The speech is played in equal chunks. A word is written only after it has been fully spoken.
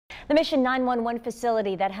The Mission 911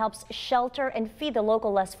 facility that helps shelter and feed the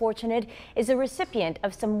local less fortunate is a recipient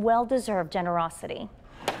of some well-deserved generosity.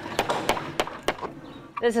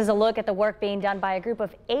 This is a look at the work being done by a group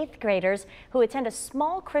of 8th graders who attend a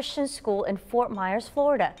small Christian school in Fort Myers,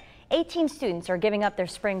 Florida. 18 students are giving up their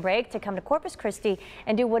spring break to come to Corpus Christi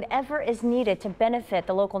and do whatever is needed to benefit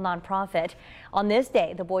the local nonprofit. On this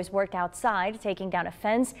day, the boys worked outside, taking down a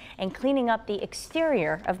fence and cleaning up the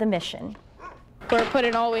exterior of the mission. We're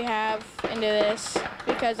putting all we have into this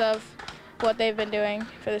because of what they've been doing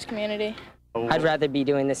for this community. I'd rather be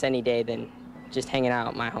doing this any day than just hanging out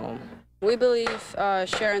at my home. We believe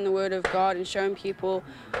sharing the word of God and showing people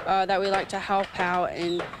that we like to help out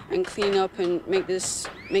and clean up and make this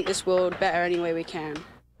world better any way we can.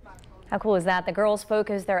 How cool is that? The girls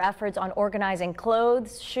focus their efforts on organizing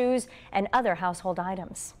clothes, shoes, and other household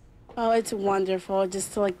items. Oh, it's wonderful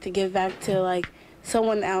just to give back to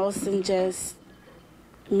someone else and just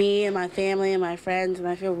me and my family and my friends, and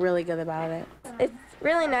I feel really good about it. It's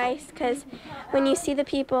really nice because when you see the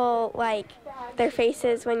people their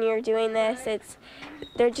faces when you're doing this,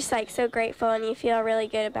 they're just so grateful and you feel really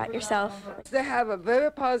good about yourself. They have a very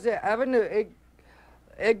positive avenue.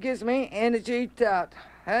 It gives me energy that,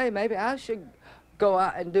 hey, maybe I should go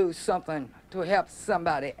out and do something to help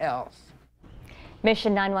somebody else.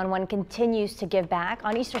 Mission 911 continues to give back.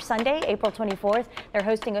 On Easter Sunday, April 24th, they're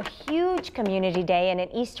hosting a huge community day and an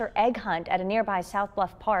Easter egg hunt at a nearby South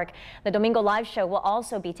Bluff Park. The Domingo Live Show will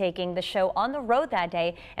also be taking the show on the road that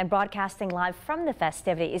day and broadcasting live from the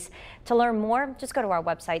festivities. To learn more, just go to our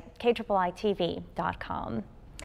website, KIIITV.com.